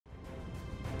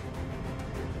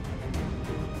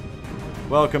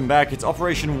Welcome back, it's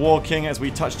Operation War King as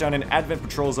we touch down in Advent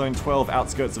Patrol Zone 12,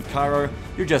 outskirts of Cairo.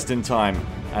 You're just in time,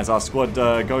 as our squad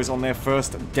goes on their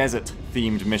first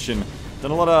desert-themed mission.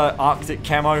 Done a lot of Arctic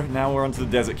camo, now we're onto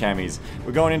the desert camis.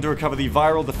 We're going in to recover the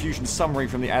viral diffusion submarine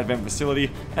from the Advent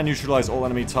facility and neutralize all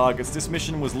enemy targets. This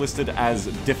mission was listed as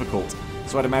difficult,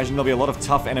 so I'd imagine there'll be a lot of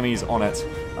tough enemies on it,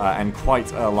 and quite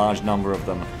a large number of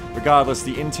them. Regardless,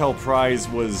 the intel prize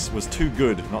was too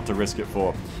good not to risk it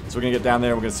for. So we're gonna get down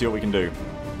there and we're gonna see what we can do.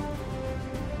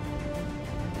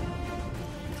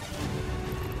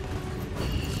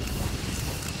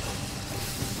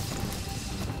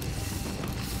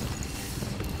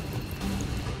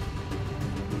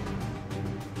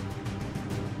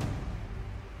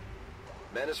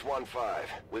 Menace 1-5.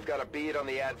 We've got a bead on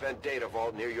the Advent data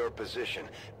vault near your position.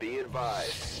 Be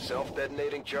advised,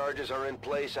 self-detonating charges are in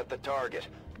place at the target.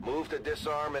 Move to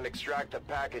disarm and extract the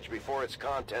package before its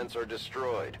contents are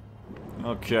destroyed.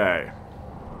 Okay.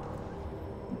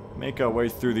 Make our way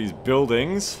through these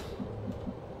buildings.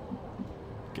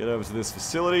 Get over to this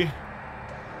facility.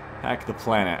 Hack the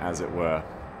planet, as it were.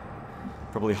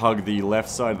 Probably hug the left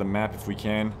side of the map if we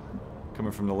can.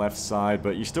 Coming from the left side,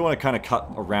 but you still want to kind of cut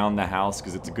around the house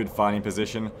because it's a good fighting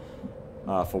position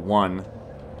for one.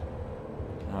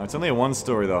 It's only a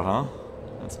one-story though, huh?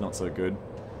 That's not so good.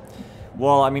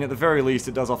 Well, I mean, at the very least,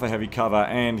 it does offer heavy cover,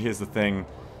 and here's the thing.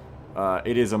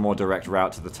 It is a more direct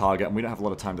route to the target, and we don't have a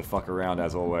lot of time to fuck around,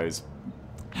 as always.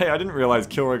 Hey, I didn't realize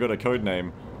Kilroy got a code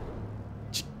name.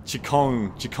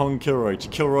 Chikong Kilroy,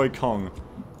 Chikilroy Kong.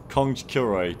 Kong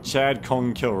Kilroy, Chad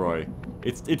Kong Kilroy.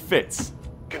 It fits.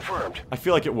 Confirmed. I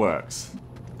feel like it works.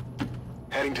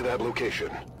 Heading to that location.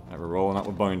 We're rolling up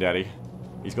with Bone Daddy.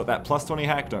 He's got that +20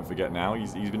 hack, don't forget now.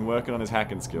 He's been working on his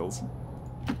hacking skills.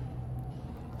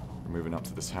 We're moving up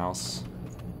to this house.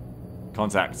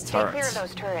 Contacts, turrets. Stay clear of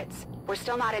those turrets. We're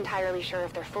still not entirely sure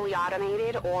if they're fully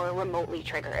automated or remotely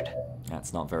triggered.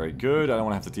 That's not very good. I don't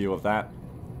want to have to deal with that.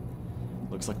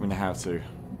 Looks like I'm gonna have to.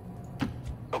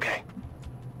 Okay.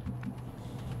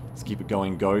 Let's keep it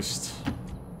going, Ghost.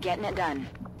 Getting it done.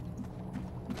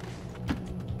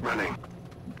 Running.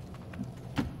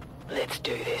 Let's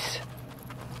do this.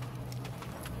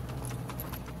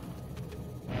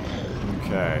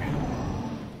 Okay.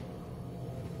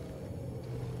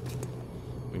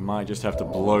 We might just have to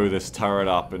blow this turret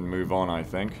up and move on, I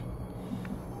think.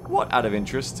 What, out of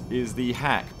interest, is the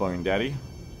hack, Bone Daddy?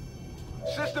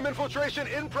 System infiltration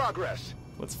in progress.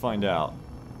 Let's find out.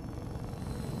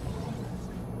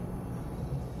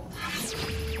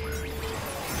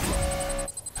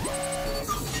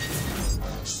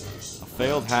 A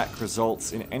failed hack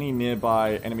results in any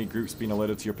nearby enemy groups being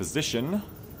alerted to your position,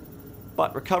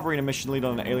 but recovering a mission lead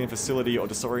on an alien facility or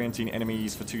disorienting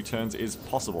enemies for 2 turns is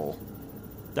possible.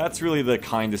 That's really the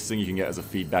kindest thing you can get as a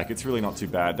feedback. It's really not too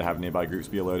bad to have nearby groups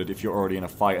be alerted if you're already in a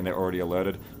fight and they're already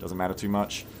alerted. Doesn't matter too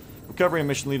much. Recovering a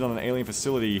mission lead on an alien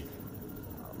facility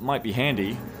might be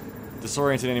handy.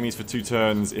 Disoriented enemies for 2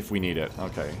 turns if we need it.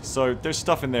 Okay, so there's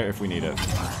stuff in there if we need it.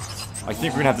 I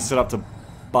think we're gonna have to set up to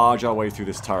barge our way through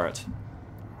this turret.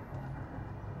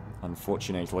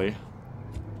 Unfortunately.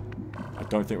 I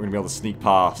don't think we're gonna be able to sneak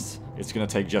past. It's gonna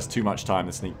take just too much time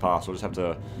to sneak past. We'll just have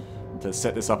to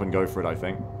set this up and go for it, I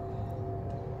think.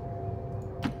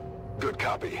 Good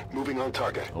copy. Moving on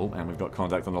target. Oh, and we've got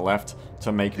contact on the left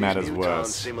to make matters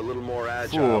worse. Seem a little more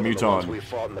agile than the ones we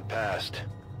fought in the past.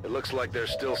 It looks like they're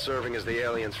still serving as the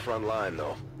aliens' front line,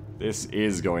 though. This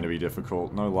is going to be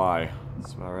difficult, no lie.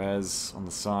 Suarez on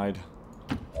the side.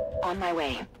 On my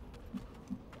way.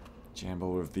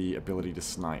 Jambo with the ability to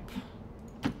snipe.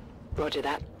 Roger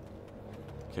that.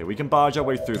 Okay, we can barge our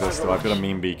way through this, though. I've got a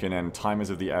meme beacon, and time is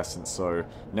of the essence, so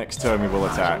next turn we will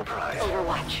attack.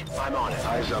 Overwatch. I'm on it.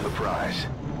 Eyes on the prize.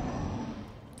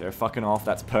 They're fucking off,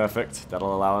 that's perfect.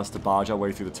 That'll allow us to barge our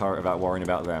way through the turret without worrying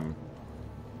about them.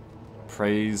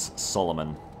 Praise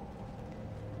Solomon.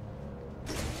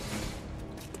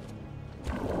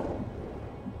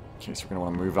 Okay, so we're gonna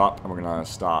want to move up, and we're gonna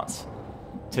start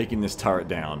taking this turret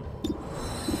down.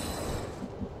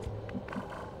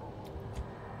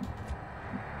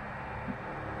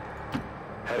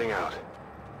 Heading out.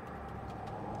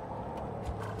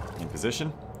 In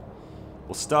position.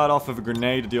 We'll start off with a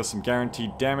grenade to deal some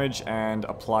guaranteed damage and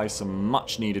apply some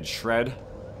much needed shred.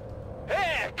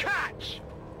 Hey, catch!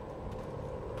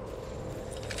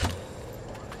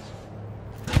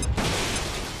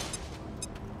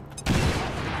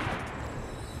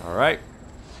 Alright.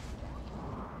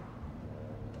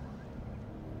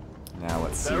 Now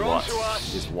let's see what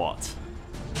is what.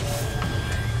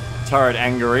 Turret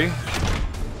angry,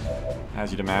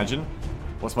 as you'd imagine.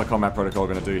 What's my combat protocol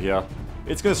going to do here?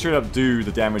 It's going to straight up do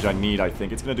the damage I need, I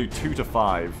think. It's going to do 2 to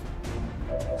 5.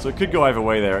 So it could go either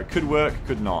way there. It could work,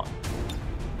 could not.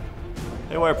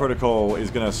 Haywire Protocol is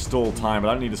going to stall time, but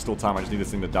I don't need to stall time. I just need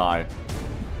this thing to die. So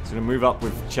I'm going to move up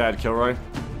with Chad Kilroy.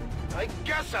 I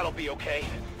guess that'll be okay.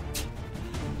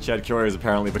 Chad Kilroy has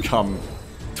apparently become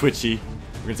twitchy.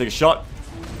 We're going to take a shot.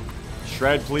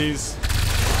 Shred, please.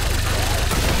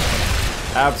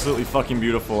 Absolutely fucking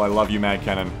beautiful. I love you, Mad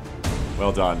Cannon.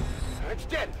 Well done. It's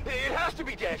dead. It has to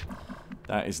be dead.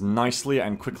 That is nicely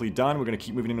and quickly done. We're going to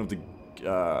keep moving in with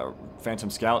the Phantom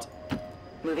Scout.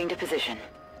 Moving to position.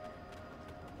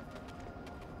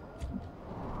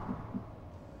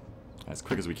 As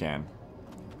quick as we can.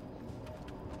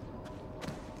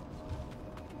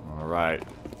 Alright.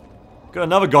 Got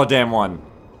another goddamn one.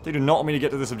 They do not want me to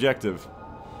get to this objective.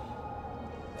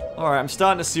 Alright, I'm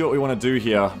starting to see what we want to do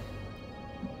here.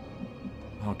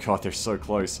 Oh god, they're so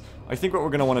close. I think what we're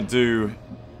going to want to do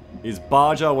is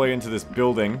barge our way into this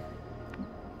building.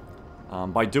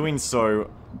 By doing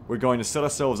so, we're going to set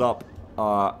ourselves up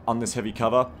on this heavy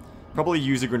cover. Probably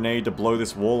use a grenade to blow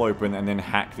this wall open and then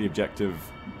hack the objective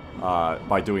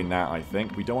by doing that, I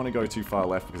think. We don't want to go too far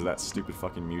left because of that stupid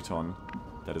fucking muton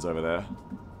that is over there.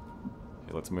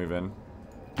 Okay, let's move in.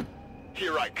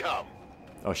 Here I come.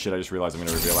 Oh shit, I just realized I'm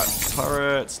going to reveal that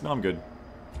turret. No, I'm good.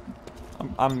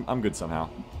 I'm good somehow.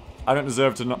 I don't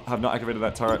deserve to have not activated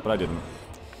that turret, but I didn't.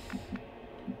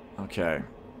 Okay.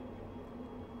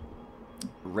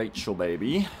 Rachel,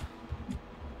 baby.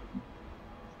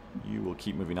 You will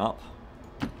keep moving up.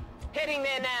 Heading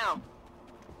there now.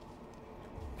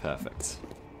 Perfect.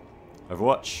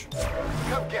 Overwatch.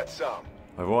 Come get some.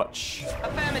 Overwatch.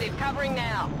 Affirmative, covering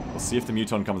now. We'll see if the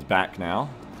muton comes back now.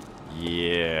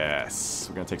 Yes.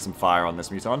 We're going to take some fire on this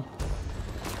muton.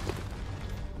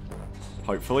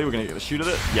 Hopefully we're going to get a shoot at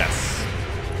it. Yes.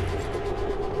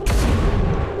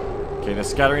 Okay, they're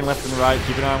scattering left and right.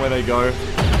 Keep an eye on where they go.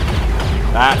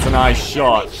 That's a nice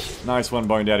shot. Nice one,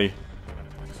 Bone Daddy.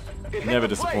 Never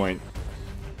disappoint.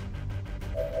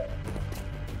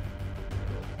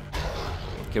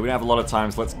 Okay, we don't have a lot of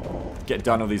time, so let's get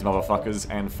done with these motherfuckers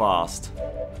and fast.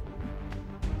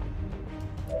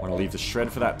 I want to leave the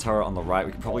shred for that turret on the right.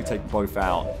 We can probably take both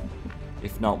out.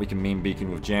 If not, we can mean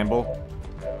beacon with Jamble.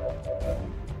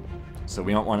 So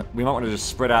we might want to just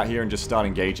spread out here and just start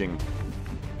engaging.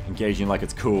 Engaging like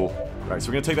it's cool. Right, so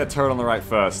we're gonna take that turret on the right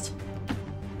first.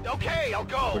 Okay, I'll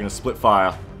go. We're gonna split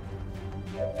fire.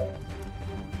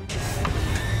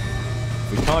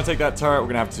 If we can't take that turret, we're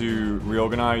gonna have to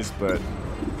reorganize, but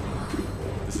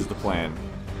this is the plan.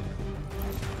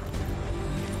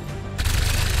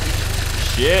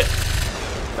 Shit!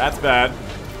 That's bad.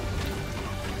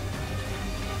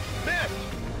 Miss.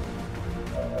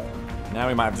 Now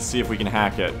we might have to see if we can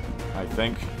hack it, I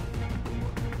think.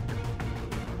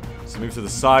 So move to the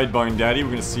side, Bone Daddy.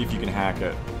 We're gonna see if you can hack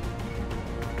it.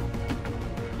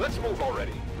 Let's move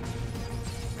already.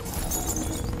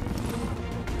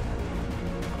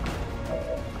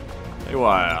 Hey,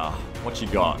 wow. What you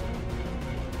got?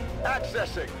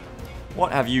 Accessing.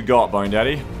 What have you got, Bone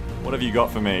Daddy? What have you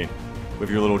got for me with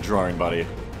your little drone, buddy?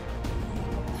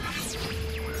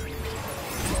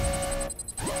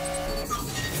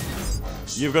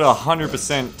 You've got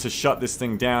 100% to shut this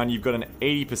thing down. You've got an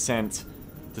 80%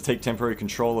 to take temporary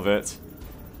control of it.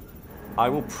 I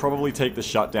will probably take the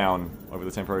shutdown over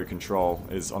the temporary control.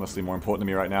 Is honestly more important to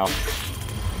me right now.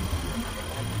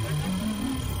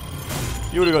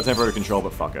 You would have got temporary control,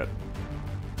 but fuck it.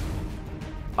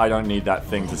 I don't need that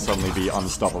thing to suddenly be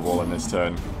unstoppable in this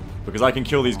turn. Because I can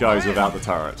kill these guys without the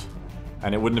turret.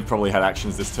 And it wouldn't have probably had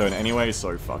actions this turn anyway,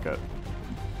 so fuck it.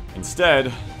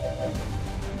 Instead...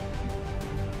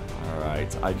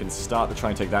 Alright, I can start to try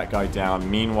and take that guy down.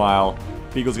 Meanwhile,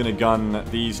 Beagle's gonna gun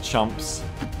these chumps...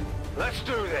 Let's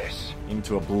do this.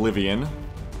 into oblivion.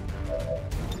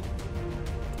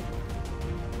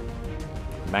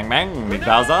 Bang bang, Big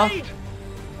Bowser.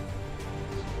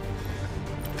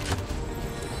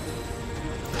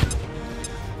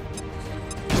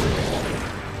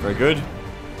 Very good.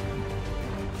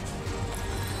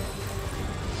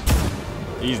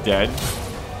 He's dead.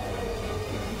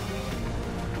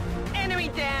 Enemy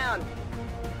down.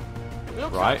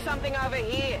 Looks Right. like something over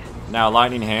here. Now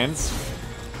lightning hands.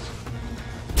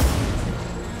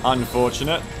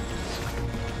 Unfortunate.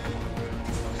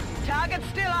 Target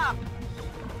still up.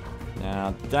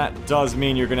 Now that does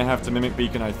mean you're gonna have to mimic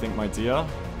beacon, I think, my dear.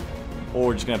 Or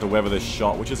we're just gonna have to weather this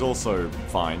shot, which is also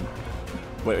fine.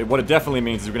 But what it definitely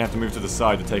means is we're gonna have to move to the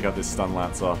side to take out this stun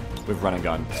lancer with run and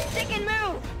gun. Stick and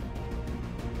move.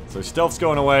 So stealth's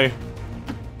going away,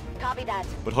 Copy that.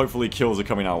 but hopefully kills are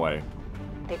coming our way.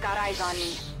 They've got eyes on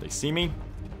me. They see me.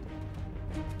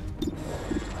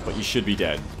 But you should be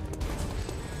dead.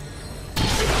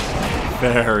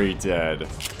 Very dead.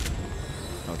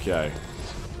 Okay.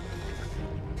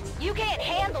 You can't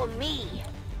handle me.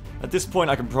 At this point,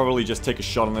 I can probably just take a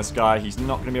shot on this guy. He's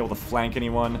not going to be able to flank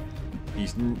anyone.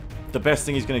 The best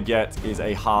thing he's going to get is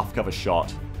a half cover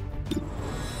shot.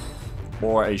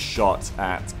 Or a shot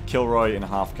at Kilroy in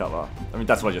half cover. I mean,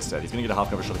 that's what I just said. He's going to get a half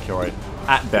cover shot at Kilroy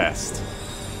at best.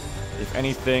 If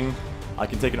anything, I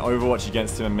can take an Overwatch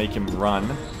against him and make him run.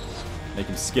 Make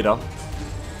him skitter.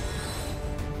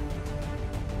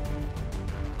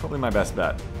 Probably my best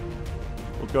bet.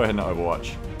 We'll go ahead and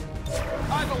Overwatch.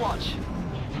 Overwatch.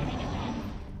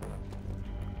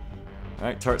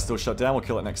 Alright, turret's still shut down. We'll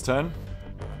kill it next turn.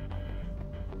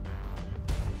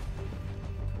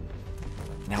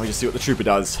 Now we just see what the trooper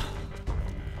does.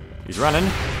 He's running.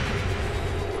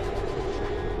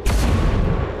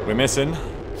 We're missing.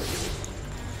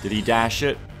 Did he dash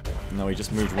it? No, he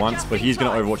just moved once, but he's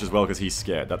going to Overwatch as well because he's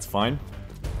scared. That's fine.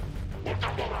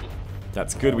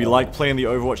 That's good. We like playing the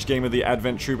Overwatch game of the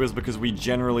Advent Troopers because we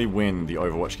generally win the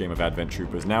Overwatch game of Advent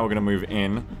Troopers. Now we're going to move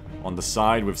in on the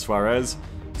side with Suarez.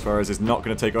 Suarez is not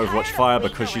going to take Overwatch fire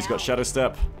because she's got Shadow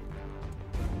Step.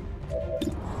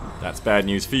 That's bad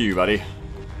news for you, buddy.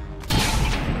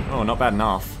 Oh, not bad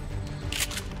enough.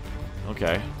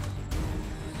 Okay.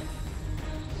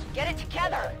 Get it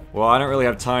together. Well, I don't really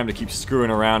have time to keep screwing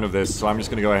around with this, so I'm just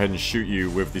going to go ahead and shoot you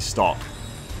with the stock.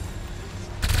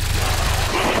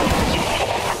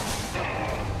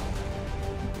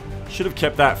 Should have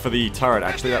kept that for the turret,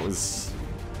 actually. That was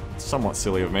somewhat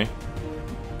silly of me.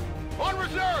 On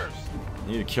reserves! I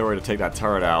need a Kilroy to take that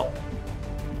turret out.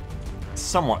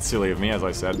 Somewhat silly of me, as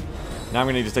I said. Now I'm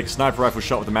going to need to take a sniper rifle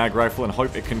shot with the mag rifle and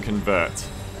hope it can convert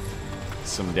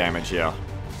some damage here.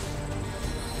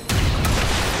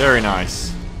 Very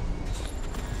nice.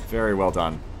 Very well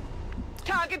done.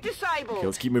 Target disabled. Okay,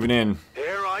 let's keep moving in.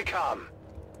 Here I come.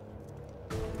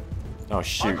 Oh,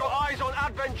 shoot. I've got eyes on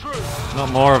Advent troops.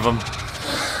 Not more of them.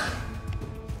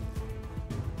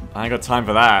 I ain't got time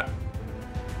for that.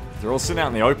 They're all sitting out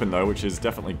in the open, though, which is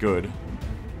definitely good.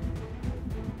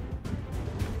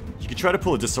 You could try to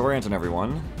pull a disorient on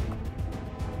everyone.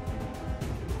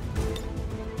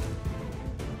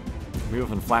 Move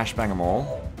up and flashbang them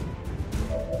all.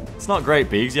 It's not great,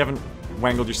 Beegs. You haven't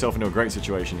wangled yourself into a great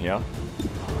situation here.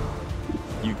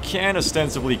 You can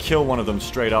ostensibly kill one of them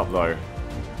straight up, though.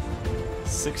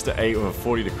 6 to 8 with a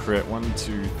 40 to crit. 1,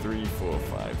 2, 3, 4,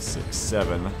 5, 6,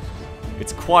 7.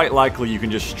 It's quite likely you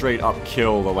can just straight up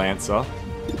kill the Lancer.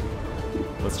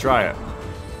 Let's try it.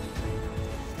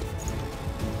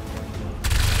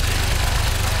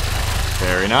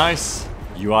 Very nice.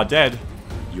 You are dead.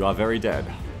 You are very dead.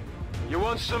 You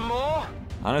want some more?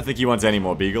 I don't think he wants any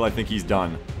more, Beagle. I think he's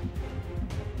done.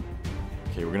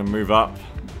 Okay, we're gonna move up.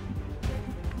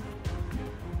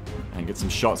 And get some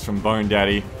shots from Bone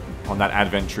Daddy on that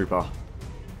Advent Trooper.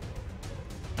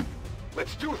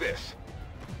 Let's do this.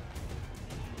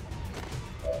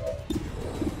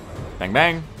 Bang,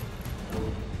 bang.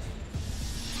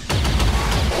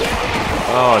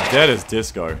 Oh, dead as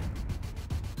disco.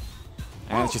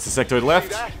 And it's just a sectoid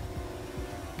left.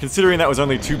 Considering that was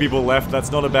only 2 people left,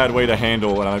 that's not a bad way to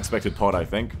handle an unexpected pod, I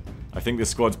think. I think this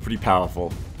squad's pretty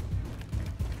powerful.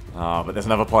 But there's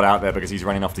another pod out there because he's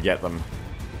running off to get them.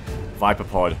 Viper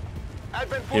pod.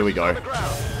 Here we go.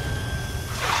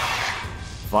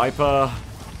 Viper,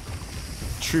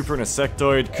 Trooper and a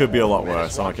sectoid could be a lot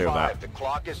worse. I'm okay with that. The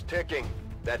clock is ticking.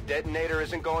 That detonator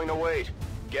isn't going to wait.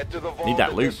 Get to the vault. Need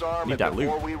that loot. Need that loot.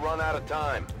 Before we run out of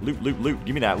time. Loot, loot, loot.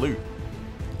 Give me that loot.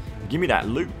 Give me that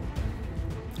loot.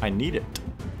 I need it.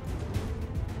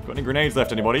 Got any grenades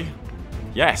left, anybody?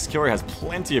 Yes, Kilroy has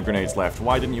plenty of grenades left.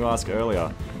 Why didn't you ask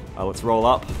earlier? Let's roll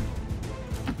up.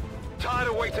 Tired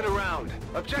of waiting around.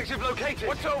 Objective located.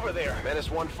 What's over there? Menace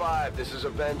 1-5, this is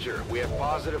Avenger. We have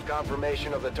positive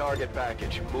confirmation of the target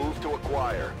package. Move to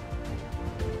acquire.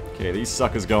 Okay, these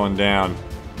suckers going down.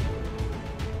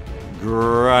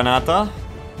 Granata.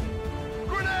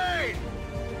 Grenade!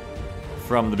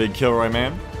 From the big Kilroy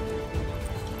man.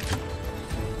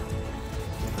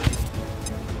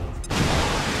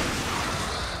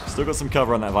 Still got some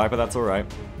cover on that Viper, that's alright.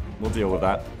 We'll deal with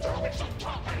that.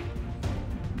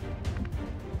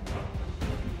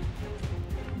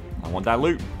 I want that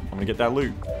loot. I'm gonna get that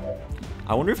loot.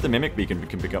 I wonder if the Mimic Beacon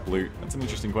can pick up loot. That's an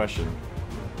interesting question.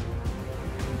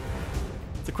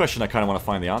 It's a question I kind of want to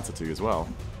find the answer to as well.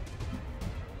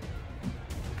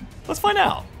 Let's find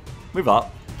out. Move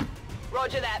up.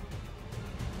 Roger that.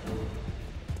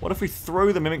 What if we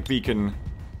throw the Mimic Beacon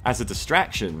as a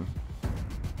distraction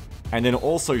and then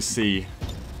also see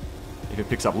if it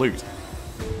picks up loot?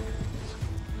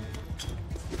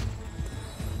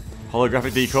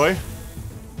 Holographic decoy.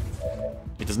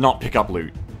 It does not pick up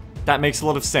loot. That makes a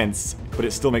lot of sense, but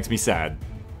it still makes me sad.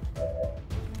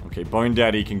 Okay, Bone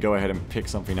Daddy can go ahead and pick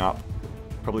something up.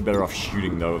 Probably better off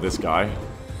shooting, though, of this guy.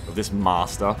 Of this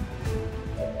master.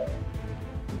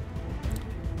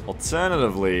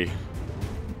 Alternatively,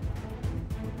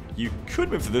 you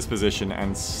could move to this position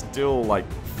and still, like,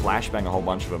 flashbang a whole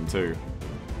bunch of them, too.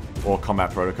 Or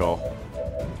combat protocol.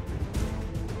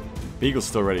 Beagle's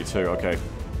still ready, too. Okay.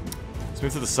 Let's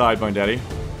move to the side, Bone Daddy.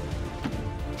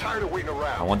 Tired of waiting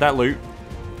around. I want that loot.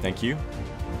 Thank you.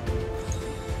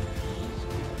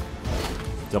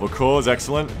 Double cores,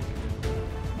 excellent.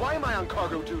 Why am I on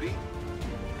cargo duty?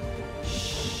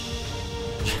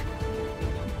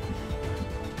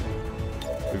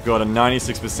 We've got a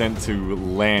 96% to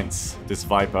lance this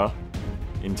Viper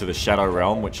into the Shadow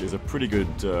Realm, which is a pretty good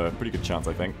chance,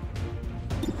 I think.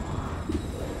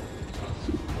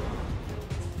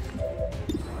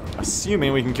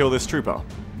 Assuming we can kill this trooper,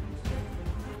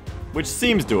 which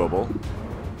seems doable.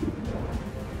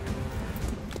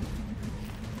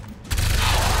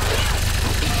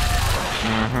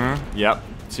 Yep,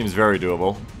 seems very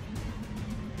doable.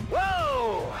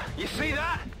 Whoa! You see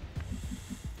that?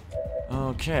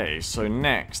 Okay, so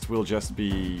next we'll just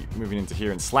be moving into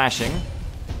here and slashing.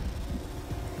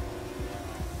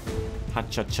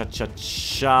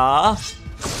 Ha-cha-cha-cha-cha.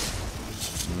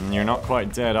 You're not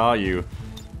quite dead, are you?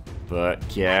 But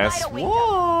guess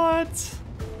what?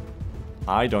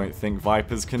 I don't think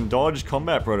Vipers can dodge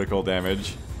combat protocol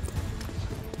damage.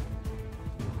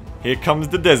 Here comes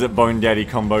the Desert Bone Daddy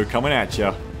combo coming at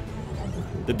ya.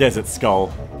 The Desert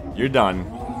Skull. You're done.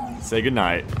 Say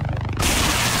goodnight.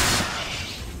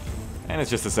 And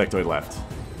it's just a sectoid left.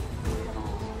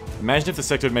 Imagine if the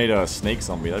sectoid made a snake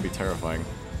zombie. That'd be terrifying.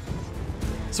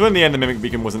 So in the end, the Mimic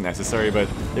Beacon wasn't necessary, but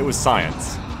it was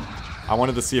science. I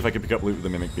wanted to see if I could pick up loot with the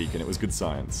Mimic Beacon. It was good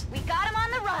science. We got him on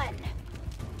the run.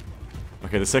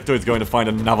 Okay, the sectoid's going to find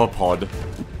another pod.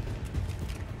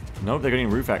 Nope, they're getting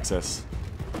roof access.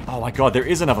 Oh my god, there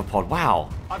is another pod. Wow.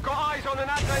 I've got eyes on an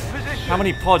advent position. How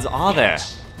many pods are there?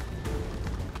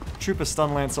 Trooper,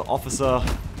 Stun Lancer, Officer.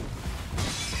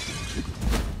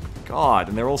 God,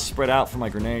 and they're all spread out from my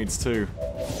grenades too.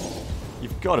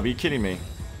 You've got to be kidding me.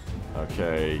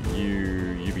 Okay,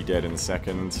 you be dead in a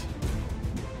second.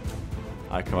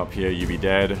 I come up here, you be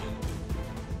dead.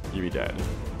 You be dead.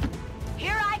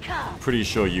 Here I come. Pretty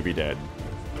sure you be dead.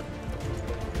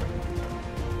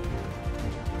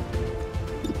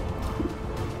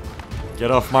 Get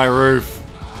off my roof.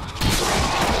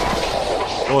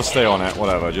 Or stay on it,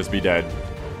 whatever, just be dead.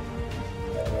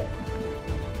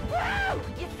 Woo!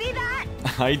 You see that?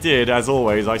 I did, as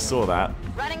always, I saw that.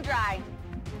 Running dry.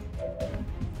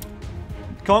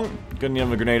 Kong, got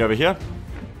another grenade over here.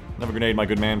 Another grenade, my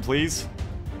good man, please.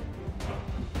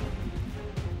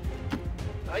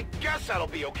 I guess that'll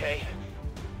be okay.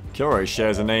 Kilroy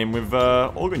shares a name with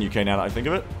Organ UK now that I think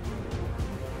of it.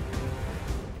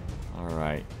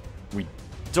 Alright. We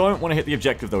don't want to hit the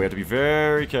objective though, we have to be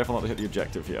very careful not to hit the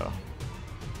objective here.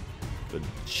 But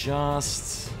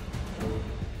just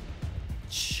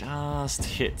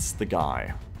hits the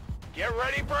guy. Get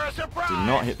ready for a surprise! Do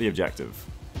not hit the objective.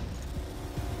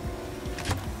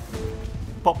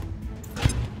 Pop.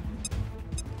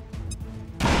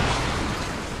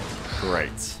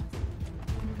 Great.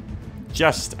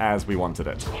 Just as we wanted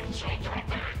it.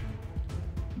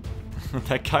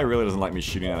 That guy really doesn't like me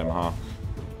shooting at him, huh?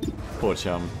 Poor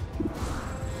chum.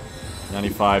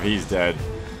 95, he's dead.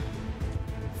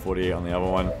 48 on the other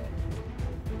one.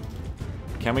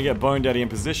 Can we get Bone Daddy in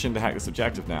position to hack this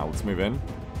objective now? Let's move in.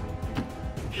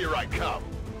 Here I come.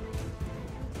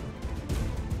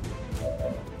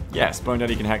 Yes, Bone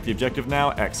Daddy can hack the objective now.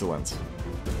 Excellent.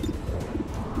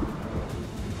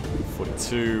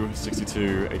 42,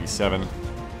 62, 87.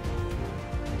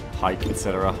 Hike,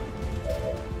 etc.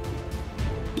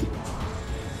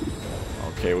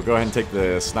 Okay, we'll go ahead and take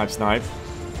the snipe.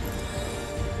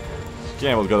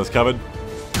 Campbell's got us covered.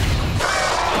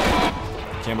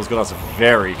 Campbell's got us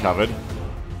very covered.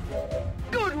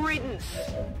 Good riddance.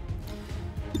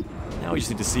 Now we just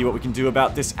need to see what we can do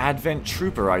about this Advent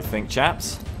Trooper, I think,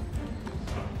 chaps.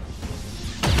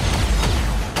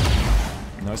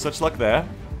 No such luck there.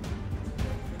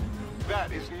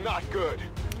 That is not good.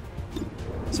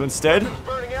 So instead, It's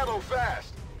burning ammo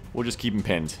fast. we'll just keep him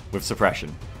pinned with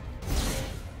suppression.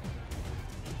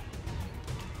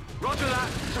 Roger that.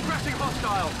 Suppressing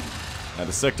hostile. Now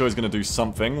the sector is going to do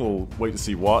something. We'll wait to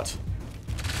see what.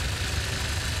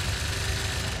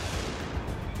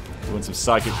 Doing some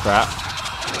psychic crap.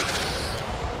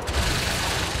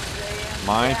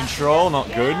 Mind control, not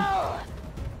good.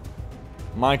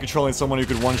 Mind controlling someone who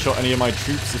could one-shot any of my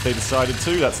troops if they decided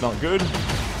to. That's not good.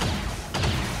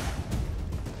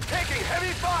 Taking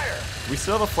heavy fire! We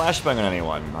still have a flashbang on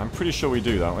anyone. I'm pretty sure we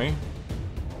do, don't we?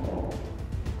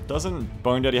 Doesn't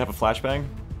Bone Daddy have a flashbang?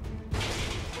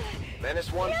 Menace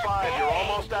 1-5, you're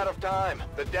almost out of time.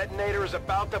 The detonator is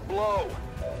about to blow.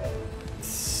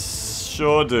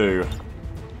 Sure do.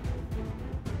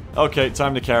 Okay,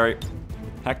 time to carry.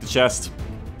 Hack the chest.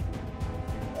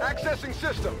 Accessing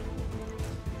system.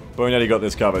 Bone Daddy got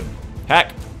this covered.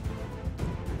 Hack!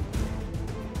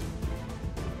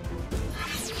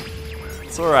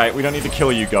 It's alright, we don't need to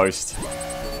kill you, Ghost.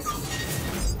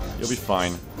 You'll be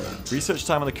fine. Research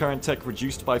time on the current tech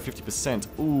reduced by 50%.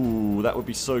 Ooh, that would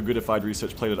be so good if I'd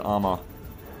research plated armor.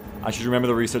 I should remember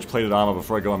the research plated armor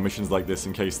before I go on missions like this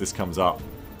in case this comes up.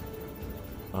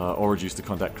 Or reduce the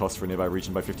contact cost for a nearby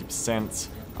region by 50%.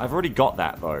 I've already got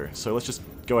that though, so let's just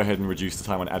go ahead and reduce the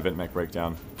time on Advent Mech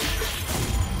Breakdown.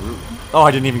 Ooh. Oh,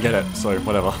 I didn't even get it, so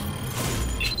whatever.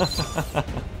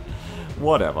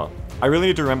 Whatever. I really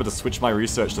need to remember to switch my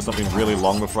research to something really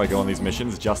long before I go on these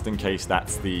missions, just in case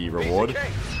that's the reward.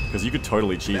 Because you could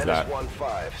totally cheese that. Menace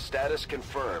 1-5, status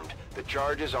confirmed. The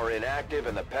charges are inactive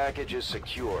and the package is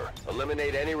secure.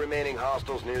 Eliminate any remaining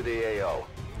hostiles near the AO.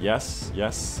 Yes,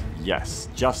 yes, yes.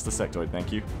 Just the sectoid,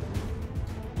 thank you.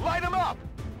 Light them up!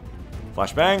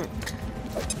 Flashbang!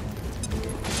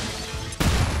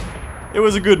 It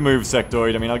was a good move,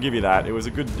 Sectoid. I mean, I'll give you that. It was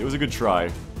a good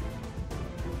try.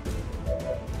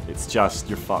 It's just,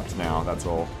 you're fucked now, that's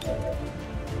all.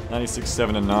 96,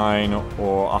 7, and 9,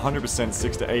 or 100%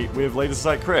 6 to 8 with laser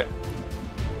sight crit.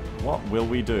 What will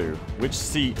we do? Which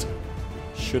seat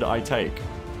should I take?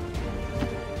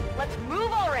 Let's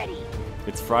move already.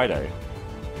 It's Friday.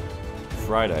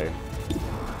 Friday.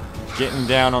 Getting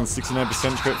down on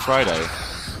 69% crit Friday.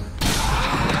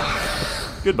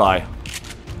 Goodbye.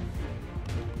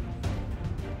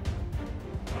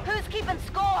 Who's keeping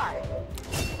score?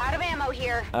 Out of ammo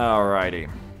here. Alrighty.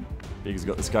 Big's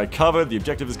got this guy covered. The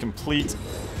objective is complete.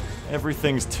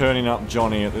 Everything's turning up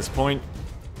Johnny at this point.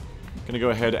 Gonna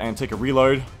go ahead and take a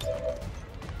reload.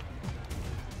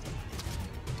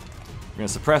 We're gonna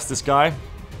suppress this guy.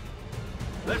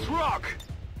 Let's rock!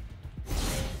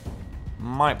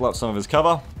 Might blow up some of his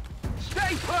cover.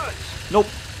 Stay put! Nope.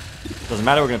 Doesn't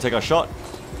matter, we're gonna take our shot.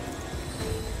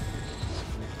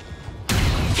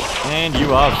 And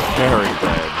you are very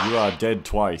dead. You are dead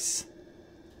twice.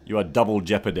 You are double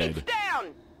jeoparded.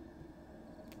 Down.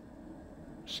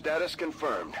 Status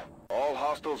confirmed. All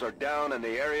hostiles are down and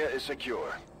the area is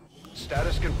secure.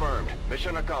 Status confirmed.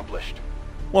 Mission accomplished.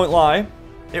 Won't lie,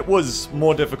 it was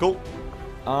more difficult.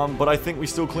 But I think we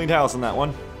still cleaned house on that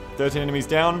one. 13 enemies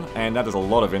down, and that is a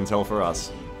lot of intel for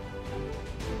us.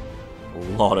 A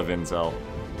lot of intel.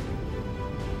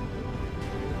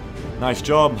 Nice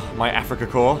job, my Africa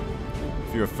Corps.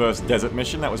 For your first desert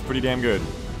mission, that was pretty damn good.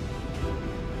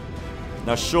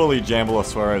 Now surely, Jamble or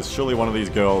Suarez, surely one of these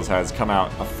girls has come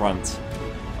out a front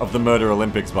of the Murder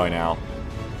Olympics by now.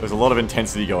 There's a lot of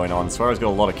intensity going on. Suarez got a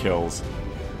lot of kills.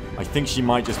 I think she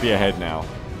might just be ahead now.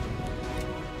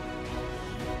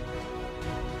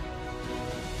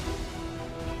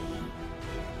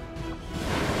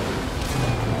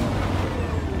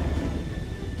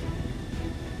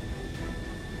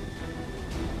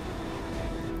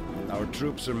 Our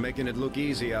troops are making it look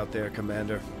easy out there,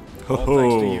 Commander. All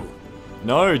thanks to you.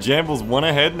 No, Jamble's one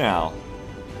ahead now.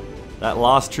 That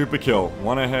last trooper kill,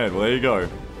 one ahead. Well, there you go.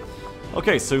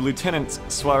 Okay, so Lieutenant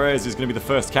Suarez is going to be the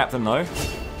first captain, though.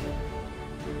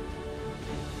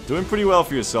 Doing pretty well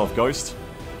for yourself, Ghost.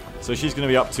 So she's going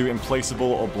to be up to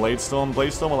Implacable or Bladestorm.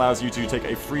 Bladestorm allows you to take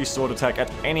a free sword attack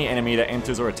at any enemy that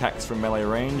enters or attacks from melee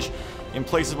range.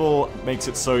 Implacable makes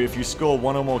it so if you score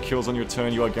one or more kills on your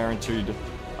turn, you are granted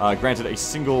a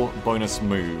single bonus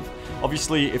move.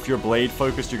 Obviously, if you're blade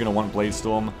focused, you're going to want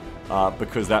Bladestorm,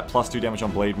 because that +2 damage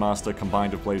on Blade Master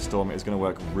combined with Bladestorm is going to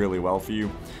work really well for you.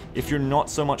 If you're not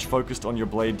so much focused on your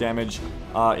blade damage,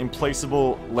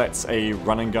 Implacable lets a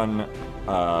run and gun,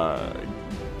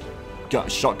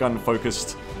 shotgun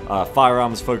focused,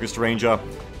 firearms focused ranger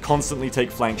constantly take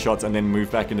flank shots and then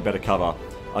move back into better cover.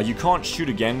 You can't shoot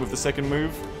again with the second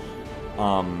move,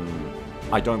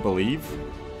 I don't believe.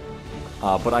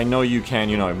 But I know you can,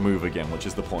 you know, move again, which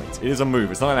is the point. It is a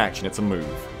move. It's not an action, it's a move.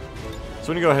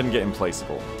 So we're going to go ahead and get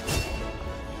Implacable.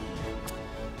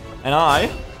 And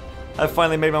I have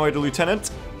finally made my way to Lieutenant,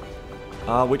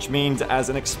 which means as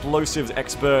an explosives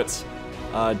expert,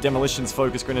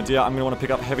 demolitions-focused grenadier, I'm going to want to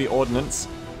pick up heavy ordnance.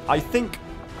 I think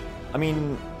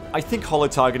holo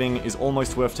targeting is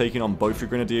almost worth taking on both your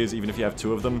grenadiers, even if you have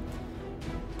two of them.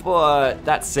 But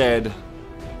that said,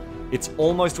 It's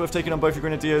almost worth taking on both your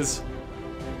grenadiers.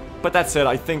 But that said,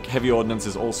 I think heavy ordnance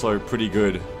is also pretty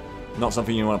good. Not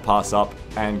something you want to pass up,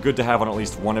 and good to have on at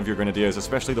least one of your grenadiers,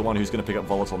 especially the one who's going to pick up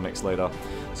volatile mix later.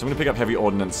 So I'm going to pick up heavy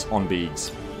ordnance on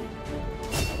Beags.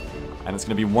 And it's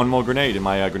going to be one more grenade in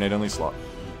my grenade-only slot.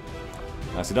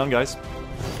 Nicely done, guys.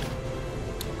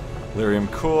 Lyrium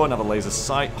core, another laser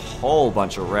sight, whole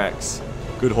bunch of wrecks.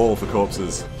 Good haul for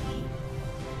corpses.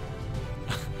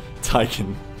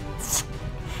 Tyken.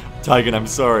 Tyken, I'm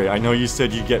sorry. I know you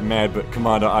said you'd get mad, but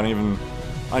Commander, I don't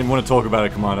even want to talk about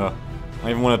it, Commander. I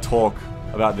don't even want to talk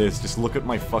about this. Just look at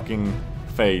my fucking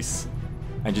face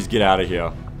and just get out of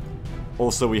here.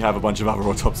 Also, we have a bunch of other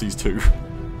autopsies too.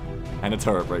 And a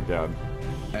turret breakdown.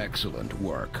 Excellent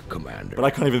work, Commander. But I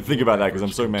can't even think about that because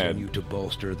I'm so mad. Continue to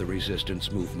bolster the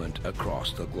resistance movement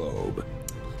across the globe.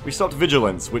 We stopped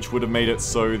vigilance, which would have made it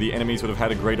so the enemies would have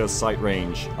had a greater sight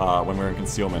range when we're in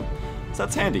concealment. So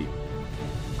that's handy.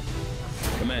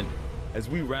 Commander, as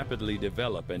we rapidly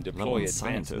develop and deploy Relevant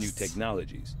advanced new scientists.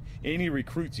 technologies, any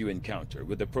recruits you encounter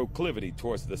with a proclivity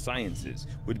towards the sciences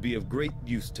would be of great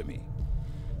use to me.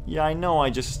 Yeah, I know,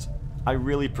 I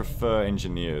really prefer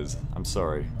engineers. I'm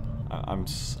sorry. I'm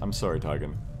sorry,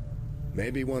 Tygan.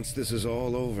 Maybe once this is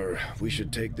all over, we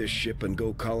should take this ship and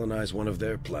go colonize one of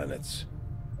their planets.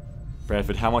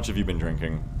 Bradford, how much have you been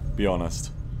drinking? Be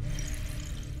honest.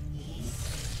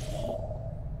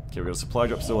 Okay, we got a supply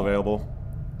drop still available.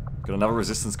 Got another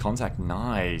resistance contact.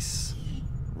 Nice.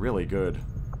 Really good.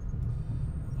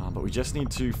 But we just need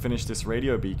to finish this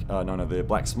radio the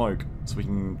black smoke, so we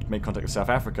can make contact with South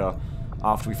Africa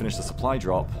after we finish the supply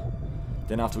drop.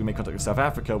 Then after we make contact with South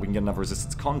Africa, we can get another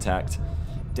resistance contact.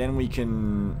 Then we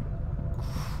can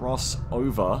cross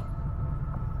over,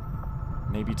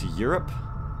 maybe to Europe,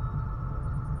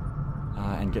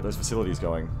 and get those facilities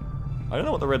going. I don't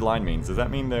know what the red line means. Does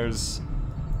that mean there's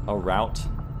a route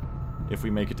if we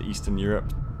make it to Eastern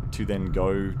Europe to then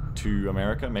go to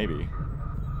America? Maybe.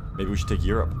 Maybe we should take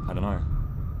Europe. I don't know.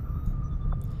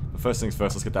 But first things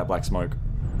first, let's get that black smoke.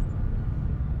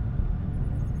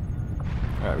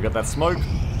 Alright, we got that smoke.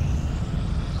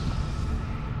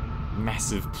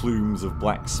 Massive plumes of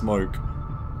black smoke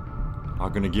are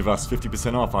going to give us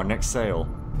 50% off our next sale.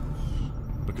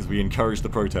 Because we encouraged the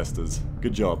protesters.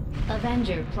 Good job.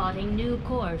 Avenger plotting new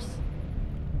course.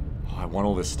 Oh, I want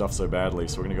all this stuff so badly,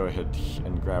 so we're going to go ahead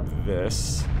and grab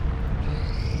this.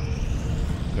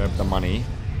 Grab the money.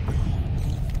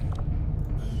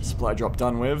 Supply drop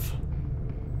done with.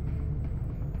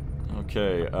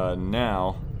 Okay,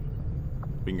 now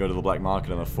we can go to the black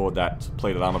market and afford that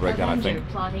plated armor breakdown, I think.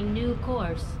 Avenger plotting new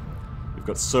course. We've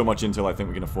got so much intel, I think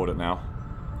we can afford it now.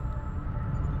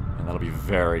 And that'll be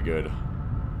very good.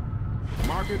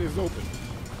 Market is open.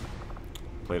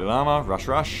 Plated armor,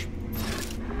 rush.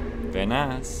 Very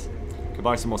nice. Could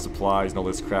buy some more supplies and all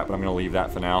this crap, but I'm going to leave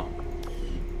that for now.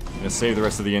 I'm going to save the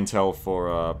rest of the intel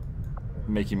for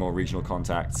making more regional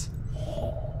contacts.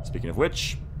 Speaking of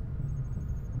which,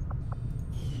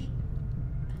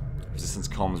 Resistance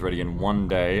comms ready in 1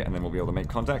 day, and then we'll be able to make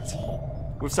contact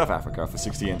with South Africa for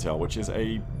 60 intel, which is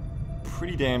a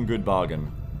pretty damn good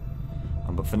bargain.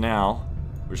 But for now,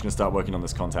 we're just going to start working on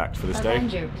this contact for this day.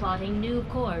 Avenger plotting new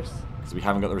course. Because we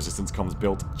haven't got the Resistance comms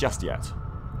built just yet.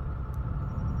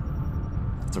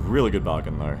 It's a really good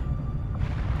bargain, though.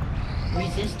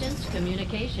 Resistance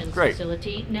communications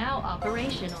facility now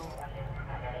operational.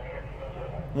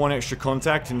 One extra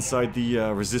contact inside the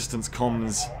Resistance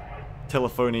comms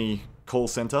telephony call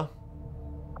center.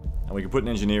 And we can put an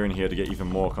engineer in here to get even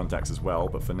more contacts as well,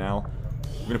 but for now,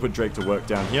 we're going to put Drake to work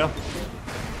down here.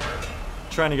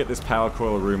 Trying to get this power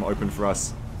coil room open for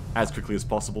us as quickly as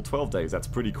possible. 12 days, that's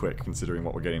pretty quick considering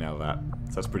what we're getting out of that.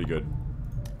 So that's pretty good.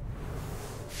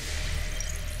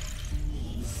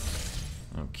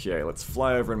 Okay, let's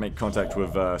fly over and make contact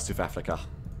with South Africa.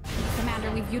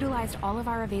 Commander, we've utilized all of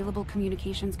our available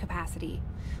communications capacity.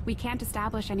 We can't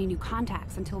establish any new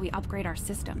contacts until we upgrade our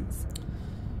systems.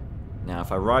 Now,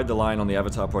 if I ride the line on the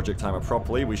Avatar project timer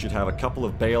properly, we should have a couple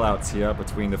of bailouts here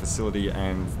between the facility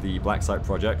and the Black Site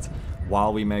project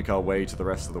while we make our way to the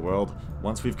rest of the world.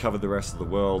 Once we've covered the rest of the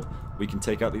world, we can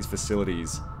take out these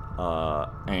facilities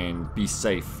and be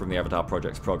safe from the Avatar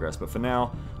project's progress. But for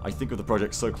now, I think with the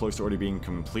project so close to already being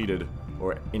completed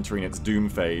or entering its doom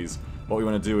phase, what we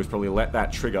want to do is probably let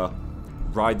that trigger,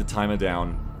 ride the timer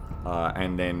down,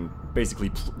 and then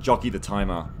basically jockey the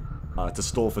timer to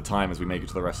stall for time as we make it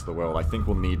to the rest of the world. I think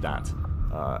we'll need that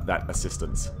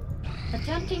assistance.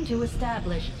 Attempting to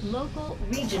establish local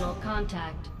regional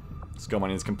contact. Score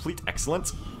mining is complete. Excellent.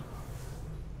 So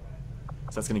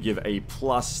that's going to give a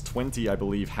plus 20, I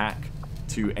believe, hack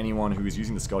to anyone who is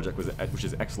using the Skulljack, which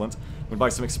is excellent. I'm going to buy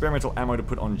some experimental ammo to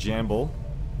put on Jambal.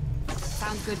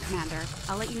 Sounds good, Commander.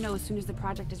 I'll let you know as soon as the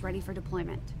project is ready for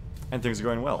deployment. And things are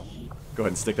going well. Go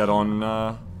ahead and stick that on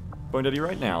Bone Daddy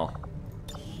right now.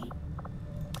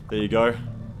 There you go.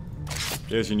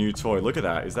 There's your new toy. Look at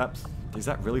that. Is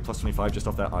that really plus 25 just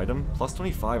off that item? Plus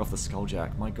 25 off the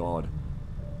Skulljack. My god.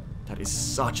 That is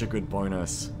such a good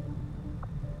bonus.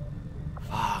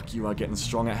 Fuck, you are getting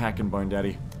strong at hacking, Bone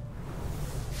Daddy.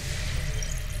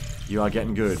 You are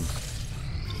getting good.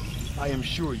 I am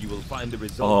sure you will find the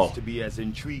results to be as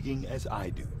intriguing as I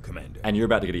do, Commander. And you're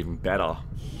about to get even better.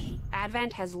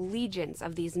 Advent has legions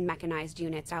of these mechanized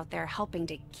units out there helping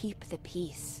to keep the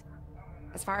peace.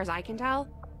 As far as I can tell,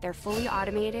 they're fully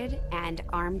automated and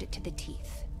armed to the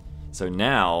teeth. So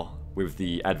now, with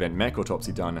the Advent Mech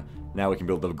Autopsy done, now we can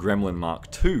build the Gremlin Mark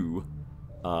II.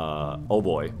 Oh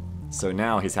boy. So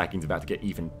now his hacking's about to get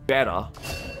even better.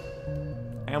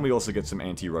 And we also get some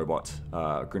anti-robot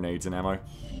grenades and ammo,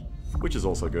 which is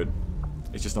also good.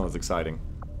 It's just not as exciting.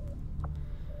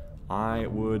 I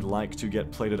would like to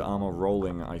get plated armor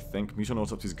rolling, I think. Mutant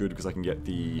Autopsy is good because I can get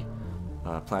the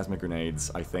plasma grenades,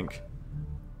 I think.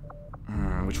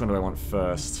 Which one do I want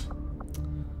first?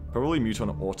 Probably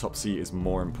Mutant Autopsy is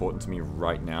more important to me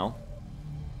right now.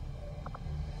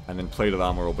 And then plated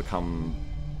armor will become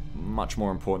much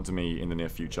more important to me in the near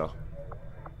future.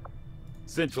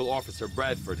 Central Officer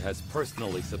Bradford has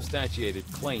personally substantiated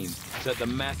claims that the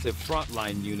massive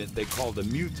frontline unit they call the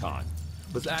Muton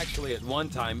was actually at one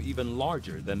time even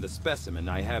larger than the specimen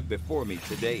I have before me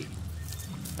today.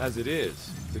 As it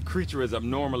is, the creature is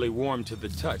abnormally warm to the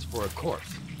touch for a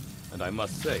corpse, and I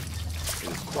must say,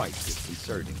 it is quite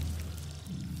disconcerting.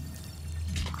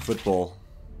 Football.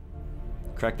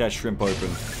 Crack that shrimp open.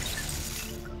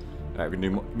 Alright, we're gonna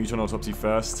do Mutant Autopsy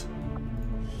first.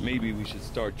 Maybe we should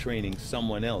start training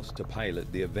someone else to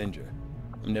pilot the Avenger.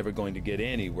 I'm never going to get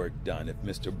any work done if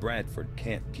Mr. Bradford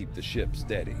can't keep the ship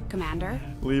steady. Commander?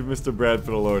 Leave Mr.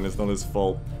 Bradford alone, it's not his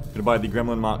fault. Gonna buy the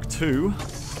Gremlin Mark II.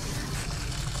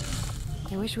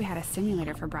 I wish we had a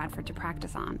simulator for Bradford to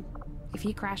practice on. If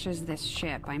he crashes this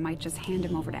ship, I might just hand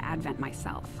him over to Advent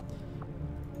myself.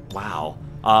 Wow.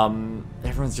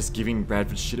 Everyone's just giving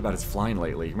Bradford shit about his flying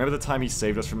lately. Remember the time he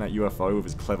saved us from that UFO with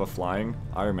his clever flying?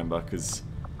 I remember, because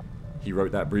he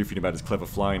wrote that briefing about his clever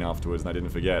flying afterwards, and I didn't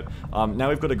forget. Now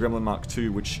we've got a Gremlin Mark II,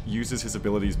 which uses his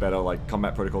abilities better, like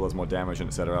combat protocol does more damage, and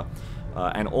etc.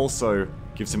 And also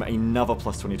gives him another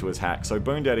plus 20 to his hack. So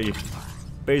Bone Daddy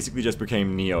basically just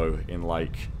became Neo in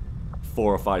like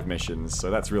 4 or 5 missions,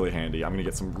 so that's really handy. I'm gonna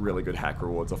get some really good hack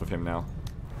rewards off of him now.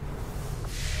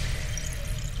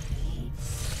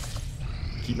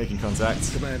 Keep making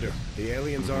contact. Commander, the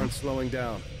aliens aren't slowing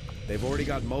down. They've already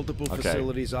got multiple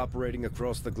facilities operating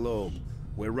across the globe.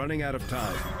 We're running out of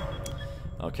time.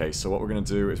 Okay, so what we're going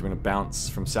to do is we're going to bounce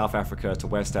from South Africa to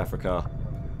West Africa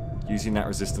using that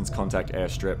resistance contact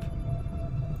airstrip.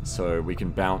 So we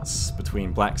can bounce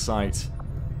between Black Site,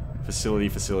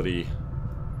 facility,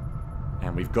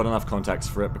 and we've got enough contacts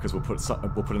for it because we'll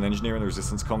put an engineer in the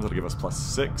resistance comms that'll give us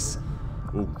 +6.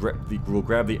 We'll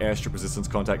grab the airstrip resistance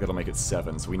contact, that'll make it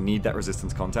 7. So we need that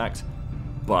resistance contact,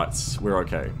 but we're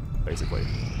okay, basically.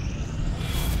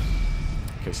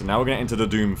 Okay, so now we're going to enter the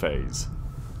Doom phase.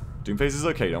 Doom phase is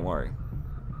okay, don't worry.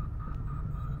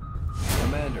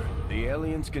 Commander, the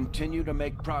aliens continue to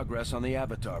make progress on the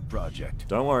Avatar project.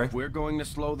 Don't worry. If we're going to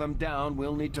slow them down,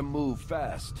 we'll need to move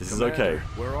fast. This is okay.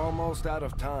 We're almost out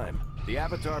of time. The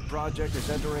Avatar project is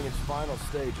entering its final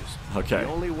stages. Okay. The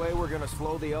only way we're going to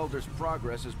slow the Elders'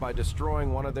 progress is by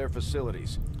destroying one of their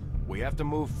facilities. We have to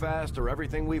move fast or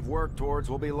everything we've worked towards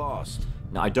will be lost.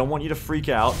 Now, I don't want you to freak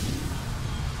out.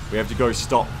 We have to go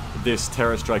stop this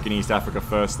terror strike in East Africa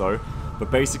first, though. But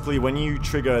basically, when you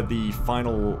trigger the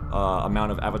final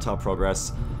amount of Avatar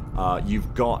progress,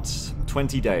 you've got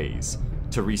 20 days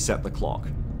to reset the clock.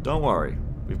 Don't worry.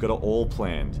 We've got it all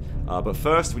planned. But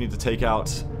first, we need to take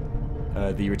out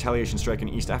the retaliation strike in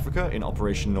East Africa in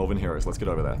Operation Northern Heroes. Let's get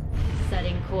over there.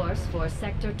 Setting course for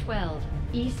Sector 12,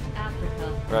 East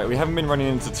Africa. Right, we haven't been running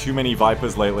into too many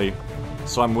Vipers lately,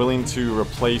 so I'm willing to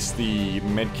replace the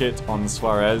medkit on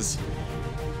Suarez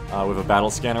with a battle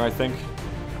scanner, I think.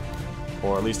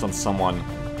 Or at least on someone.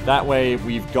 That way,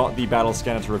 we've got the battle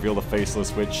scanner to reveal the Faceless,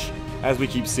 which, as we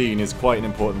keep seeing, is quite an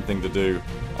important thing to do.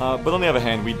 But on the other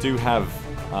hand, we do have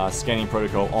scanning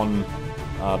protocol on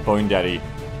Bone Daddy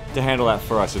to handle that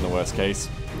for us in the worst case.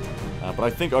 But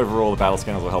I think overall the battle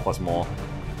scanners will help us more.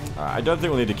 I don't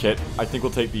think we'll need a kit. I think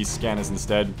we'll take these scanners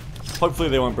instead. Hopefully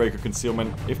they won't break a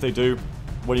concealment. If they do,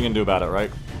 what are you going to do about it, right?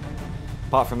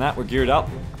 Apart from that, we're geared up.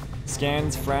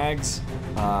 Scans, frags,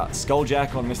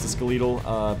 Skulljack on Mr. Skeletal,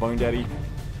 Bone Daddy.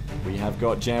 We have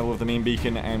got Jamble with the Mean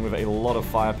Beacon and with a lot of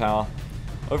firepower.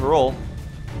 Overall,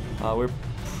 we're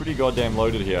pretty goddamn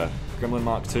loaded here. Gremlin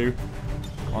Mark II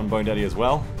on Bone Daddy as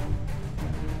well.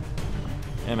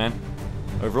 Yeah, man.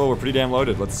 Overall, we're pretty damn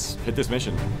loaded. Let's hit this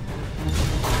mission.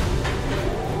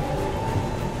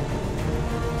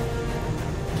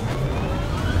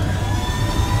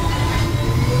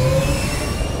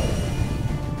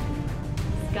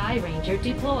 Sky Ranger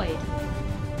deployed.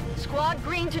 Squad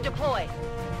green to deploy.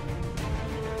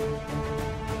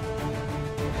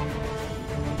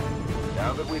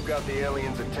 Now that we've got the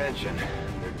aliens' attention,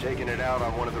 they're taking it out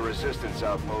on one of the resistance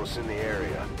outposts in the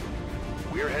area.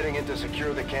 We're heading in to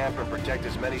secure the camp and protect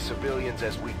as many civilians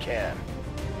as we can.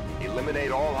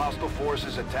 Eliminate all hostile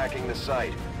forces attacking the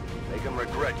site. Make them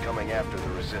regret coming after the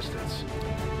resistance.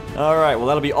 Alright, well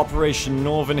that'll be Operation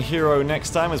Northern Hero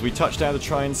next time as we touch down to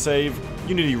try and save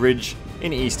Unity Ridge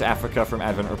in East Africa from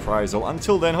Advent Reprisal.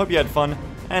 Until then, hope you had fun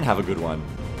and have a good one.